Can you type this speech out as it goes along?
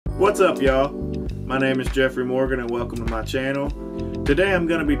What's up, y'all? My name is Jeffrey Morgan and welcome to my channel. Today I'm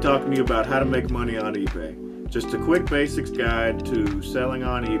going to be talking to you about how to make money on eBay. Just a quick basics guide to selling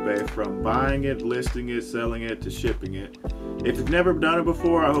on eBay, from buying it, listing it, selling it, to shipping it. If you've never done it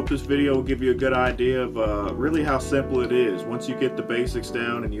before, I hope this video will give you a good idea of really how simple it is. Once you get the basics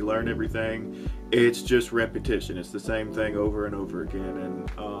down and you learn everything, it's just repetition. It's the same thing over and over again.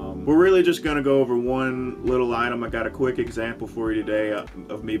 And we're really just going to go over one little item. I got a quick example for you today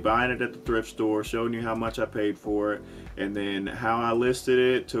of me buying it at the thrift store, showing you how much I paid for it, and then how I listed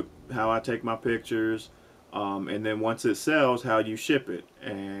it, how I take my pictures, and then once it sells, how you ship it,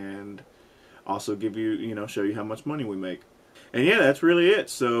 and also give you, show you how much money we make. And yeah, that's really it.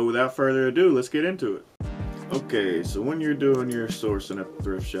 So without further ado, let's get into it. Okay, so when you're doing your sourcing at the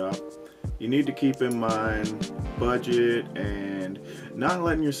thrift shop, you need to keep in mind budget and not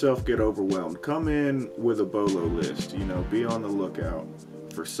letting yourself get overwhelmed. Come in with a BOLO list, be on the lookout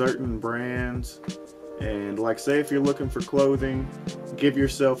for certain brands. And like, say if you're looking for clothing, give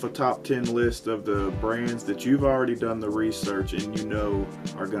yourself a top 10 list of the brands that you've already done the research and you know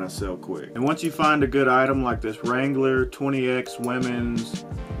are gonna sell quick. And once you find a good item like this Wrangler 20X women's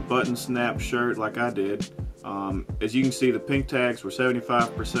button snap shirt like I did, as you can see, the pink tags were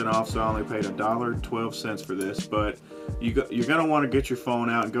 75% off, so I only paid $1.12 for this. But you're gonna want to get your phone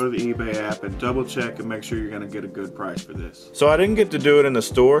out and go to the eBay app and double check and make sure you're gonna get a good price for this. So I didn't get to do it in the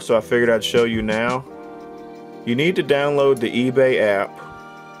store, so I figured I'd show you now. You need to download the eBay app.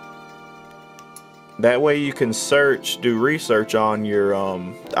 That way you can do research on your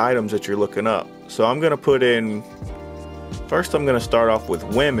items that you're looking up. So I'm gonna put in, first I'm gonna start off with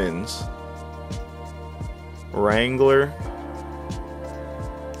women's Wrangler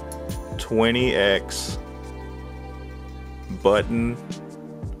 20X button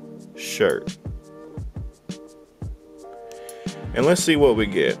shirt. And let's see what we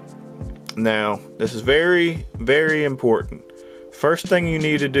get. Now, this is very, very important. First thing you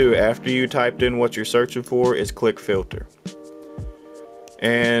need to do after you typed in what you're searching for is click filter.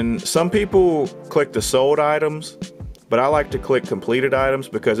 And some people click the sold items, but I like to click completed items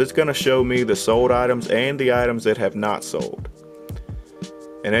because it's going to show me the sold items and the items that have not sold.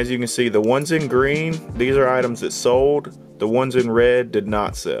 And as you can see, the ones in green, these are items that sold. The ones in red did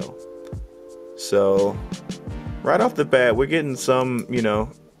not sell. So right off the bat, we're getting some,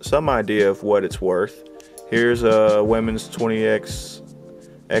 some idea of what it's worth. Here's a women's 20X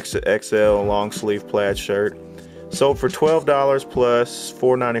XL long sleeve plaid shirt. Sold for $12 plus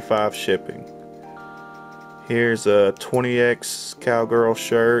 $4.95 shipping. Here's a 20X cowgirl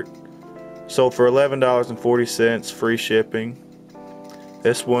shirt. Sold for $11.40 free shipping.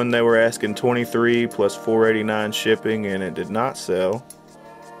 This one they were asking $23 plus $4.89 shipping, and it did not sell.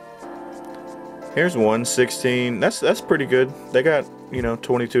 Here's one, 16. That's pretty good. They got,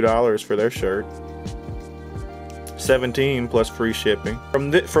 $22 for their shirt. 17 plus free shipping.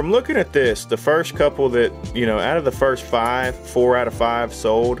 From looking at this, the first couple that, out of the first 4 out of 5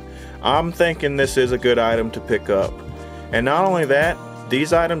 sold, I'm thinking this is a good item to pick up. And not only that,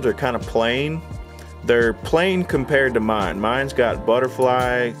 these items are kind of plain. They're plain compared to mine. Mine's got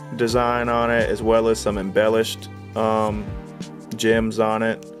butterfly design on it, as well as some embellished gems on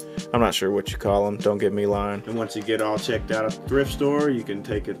it. I'm not sure what you call them, don't get me lying. And once you get all checked out at the thrift store, you can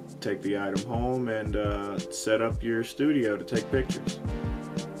take the item home and set up your studio to take pictures.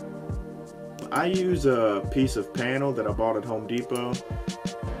 I use a piece of panel that I bought at Home Depot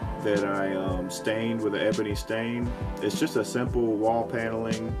that I stained with an ebony stain. It's just a simple wall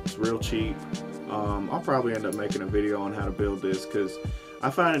paneling. It's real cheap. I'll probably end up making a video on how to build this because I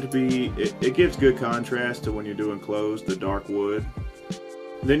find it to be, it gives good contrast to when you're doing clothes, the dark wood.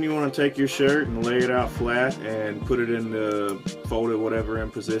 Then you want to take your shirt and lay it out flat and put it in the folded whatever in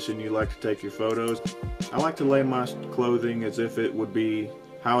position you like to take your photos. I like to lay my clothing as if it would be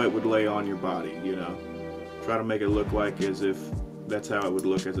how it would lay on your body, Try to make it look like as if that's how it would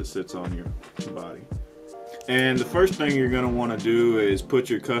look as it sits on your body. And the first thing you're going to want to do is put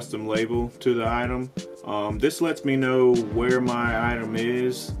your custom label to the item. This lets me know where my item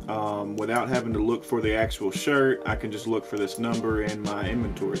is without having to look for the actual shirt. I can just look for this number in my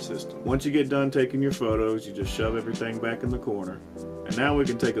inventory system. Once you get done taking your photos, you just shove everything back in the corner. And now we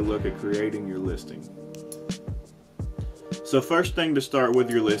can take a look at creating your listing. So first thing to start with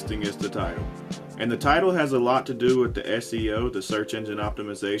your listing is the title. And the title has a lot to do with the SEO, the search engine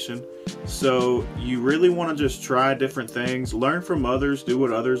optimization. So you really want to just try different things, learn from others, do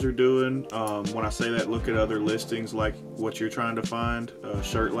what others are doing. When I say that, look at other listings like what you're trying to find, a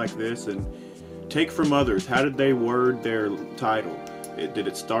shirt like this, and take from others. How did they word their title? Did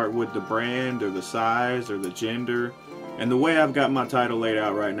it start with the brand or the size or the gender? And the way I've got my title laid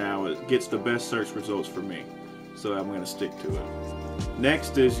out right now, it gets the best search results for me. So I'm going to stick to it.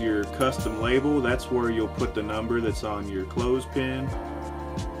 Next is your custom label. That's where you'll put the number that's on your clothespin.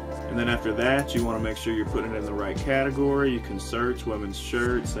 And then after that, you want to make sure you're putting it in the right category. You can search women's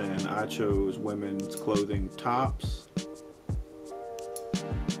shirts, and I chose women's clothing tops.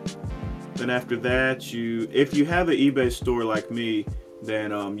 Then after that, if you have an eBay store like me,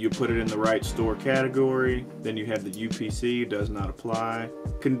 then you put it in the right store category. Then you have the UPC, does not apply.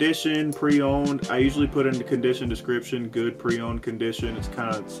 Condition, pre-owned, I usually put in the condition description, good pre-owned condition. It's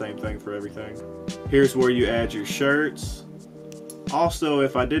kind of the same thing for everything. Here's where you add your shirts. Also,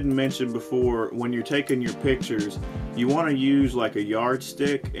 if I didn't mention before, when you're taking your pictures, you want to use like a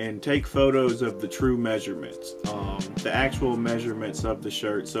yardstick and take photos of the true measurements, the actual measurements of the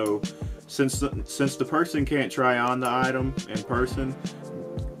shirt. So since the person can't try on the item in person,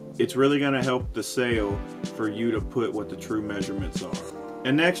 it's really going to help the sale for you to put what the true measurements are.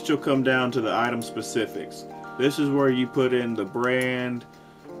 And next you'll come down to the item specifics. This is where you put in the brand,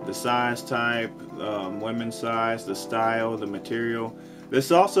 the size type, women's size, the style, the material.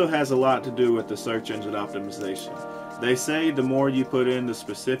 This also has a lot to do with the search engine optimization. They say the more you put in the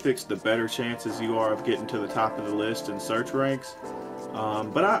specifics, the better chances you are of getting to the top of the list in search ranks.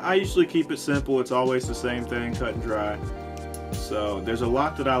 But I usually keep it simple. It's always the same thing, cut and dry. So there's a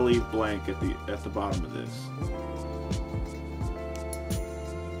lot that I leave blank at the bottom of this.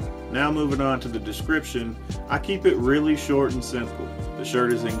 Now moving on to the description, I keep it really short and simple. The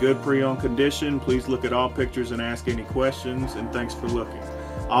shirt is in good pre-owned condition. Please look at all pictures and ask any questions, and thanks for looking.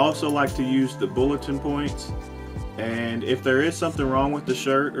 I also like to use the bulletin points, and if there is something wrong with the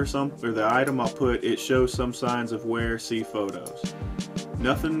shirt or the item, I'll put it shows some signs of wear, see photos.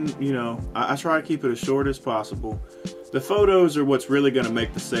 Nothing, I try to keep it as short as possible. The photos are what's really going to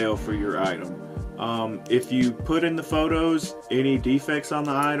make the sale for your item. If you put in the photos any defects on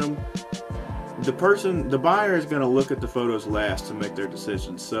the item, the buyer is going to look at the photos last to make their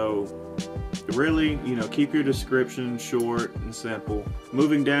decision. So really, keep your description short and simple.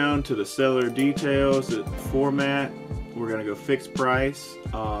 Moving down to the seller details, the format, we're going to go fixed price,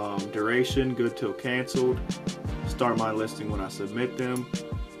 duration, good till canceled, start my listing when I submit them,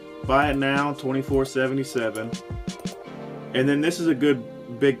 buy it now, $24.77. And then this is a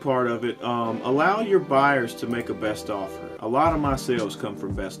big part of it. Allow your buyers to make a best offer. A lot of my sales come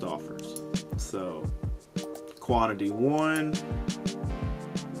from best offers. So quantity 1.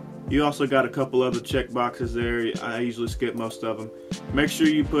 You also got a couple other check boxes there. I usually skip most of them. Make sure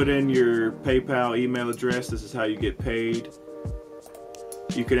you put in your PayPal email address. This is how you get paid.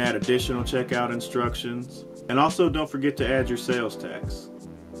 You can add additional checkout instructions. And also don't forget to add your sales tax.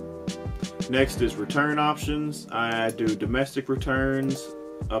 Next is return options. I do domestic returns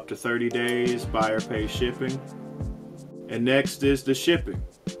up to 30 days, buyer pays shipping. And next is the shipping.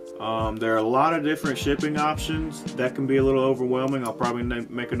 There are a lot of different shipping options. That can be a little overwhelming. I'll probably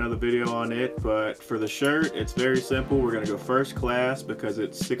make another video on it, but for the shirt, it's very simple. We're gonna go first class because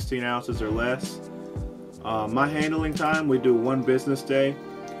it's 16 ounces or less. My handling time, we do 1 business day.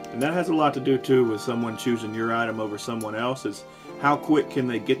 And that has a lot to do too with someone choosing your item over someone else's. How quick can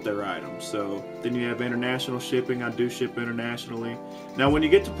they get their item? So then you have international shipping. I do ship internationally. Now when you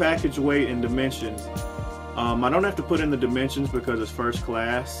get to package weight and dimensions, I don't have to put in the dimensions because it's first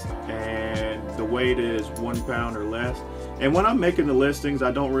class and the weight is 1 pound or less. And when I'm making the listings,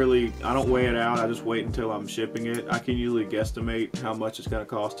 I don't weigh it out. I just wait until I'm shipping it. I can usually guesstimate how much it's going to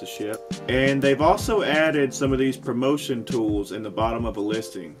cost to ship. And they've also added some of these promotion tools in the bottom of a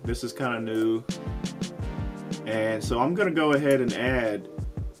listing. This is kind of new. And so I'm going to go ahead and add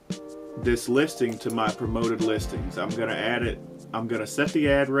this listing to my promoted listings. I'm going to add it. I'm going to set the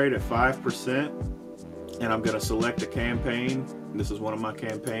ad rate at 5%. And I'm going to select a campaign. This is one of my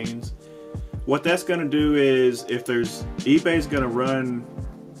campaigns. What that's going to do is, if there's eBay's going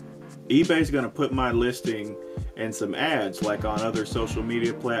to put my listing in some ads, like on other social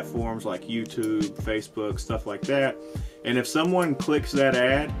media platforms like YouTube, Facebook, stuff like that. And if someone clicks that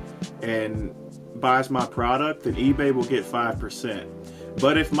ad and buys my product, then eBay will get 5%.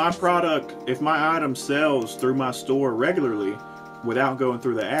 But if my item sells through my store regularly without going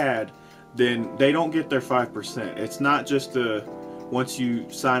through the ad, then they don't get their 5%. It's not just once you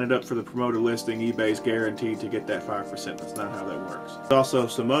sign it up for the promoted listing, eBay's guaranteed to get that 5%. That's not how that works. There's also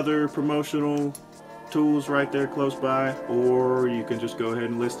some other promotional tools right there close by, or you can just go ahead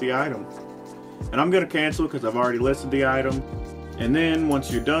and list the item. And I'm going to cancel because I've already listed the item. And then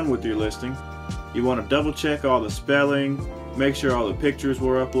once you're done with your listing, you want to double check all the spelling, make sure all the pictures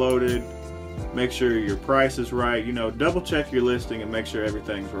were uploaded, make sure your price is right, double check your listing and make sure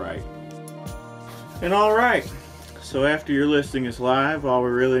everything's right. And alright, So after your listing is live, all we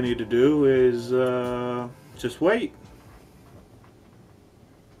really need to do is just wait.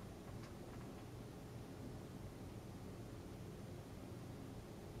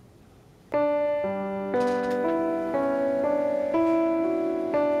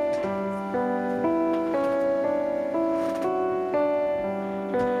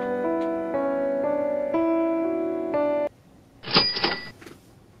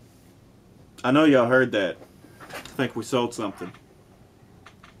 I know y'all heard that. I think we sold something.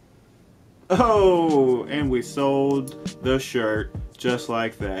 Oh, and we sold the shirt just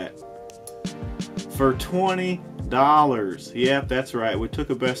like that for $20. Yep, that's right. We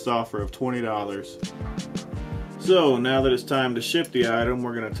took a best offer of $20. So now that it's time to ship the item,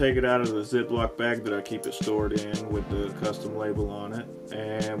 we're going to take it out of the Ziploc bag that I keep it stored in with the custom label on it.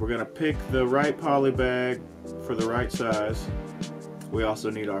 And we're going to pick the right poly bag for the right size. We also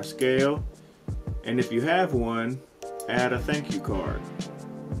need our scale. And if you have one, add a thank you card.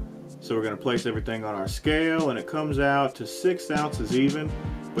 So we're going to place everything on our scale, and it comes out to 6 ounces even,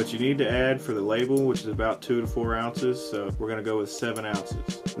 but you need to add for the label, which is about 2 to 4 ounces, so we're going to go with 7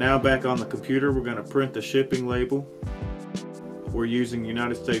 ounces. Now back on the computer, we're going to print the shipping label. We're using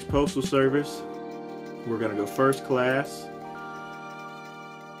United States Postal Service. We're going to go first class,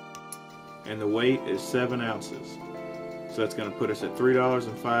 and the weight is 7 ounces. So that's going to put us at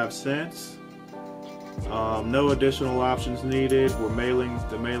 $3.05. No additional options needed. The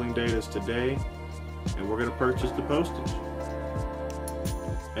mailing date is today, and we're going to purchase the postage.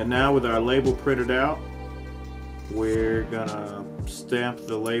 And now with our label printed out, we're going to stamp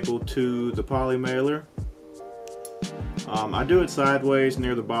the label to the poly mailer. I do it sideways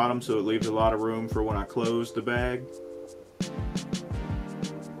near the bottom so it leaves a lot of room for when I close the bag.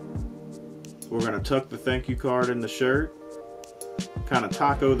 We're going to tuck the thank you card in the shirt, kind of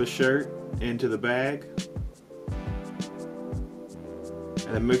taco the shirt into the bag,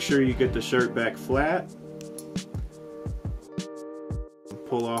 and then make sure you get the shirt back flat.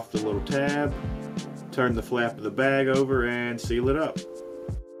 Pull off the little tab, turn the flap of the bag over, and seal it up.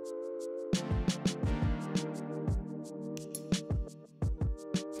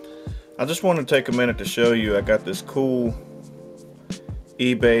 I just want to take a minute to show you I got this cool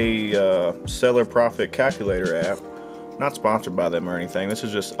eBay seller profit calculator app. Not sponsored by them or anything. This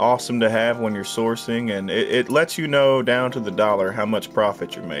is just awesome to have when you're sourcing, and it lets you know down to the dollar how much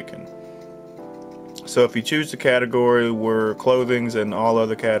profit you're making. So if you choose the category where clothing's and all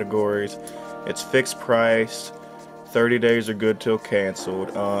other categories, it's fixed price, 30 days are good till canceled.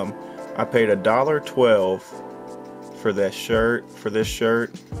 I paid $1.12 for this shirt,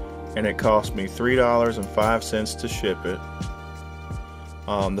 and it cost me $3.05 to ship it.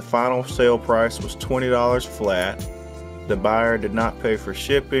 The final sale price was $20 flat. The buyer did not pay for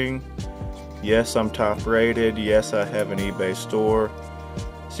shipping. Yes, I'm top rated. Yes, I have an eBay store.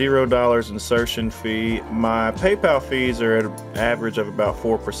 $0 insertion fee. My PayPal fees are at an average of about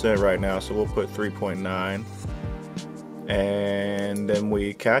 4% right now, so we'll put 3.9. And then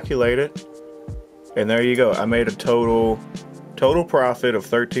we calculate it, and there you go. I made a total profit of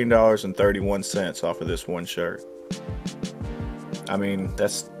 $13.31 off of this one shirt. I mean,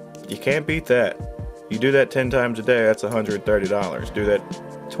 you can't beat that. You do that 10 times a day, that's $130. Do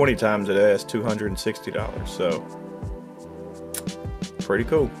that 20 times a day, that's $260. So, pretty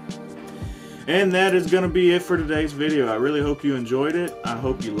cool. And that is going to be it for today's video. I really hope you enjoyed it. I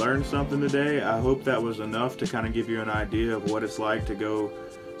hope you learned something today. I hope that was enough to kind of give you an idea of what it's like to go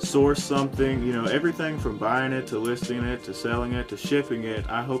source something. You know, everything from buying it to listing it to selling it to shipping it.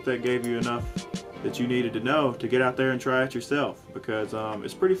 I hope that gave you enough that you needed to know to get out there and try it yourself, because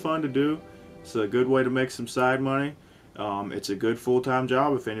it's pretty fun to do. It's a good way to make some side money. It's a good full-time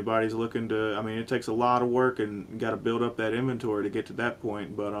job if anybody's looking to. I mean, it takes a lot of work and you got to build up that inventory to get to that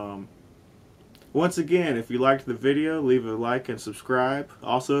point. But once again, if you liked the video, leave a like and subscribe.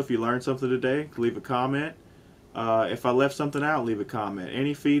 Also, if you learned something today, leave a comment. If I left something out, leave a comment.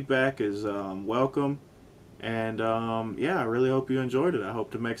 Any feedback is welcome. And yeah, I really hope you enjoyed it. I hope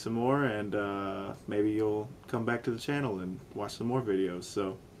to make some more, and maybe you'll come back to the channel and watch some more videos.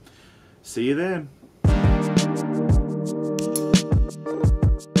 So, see you then.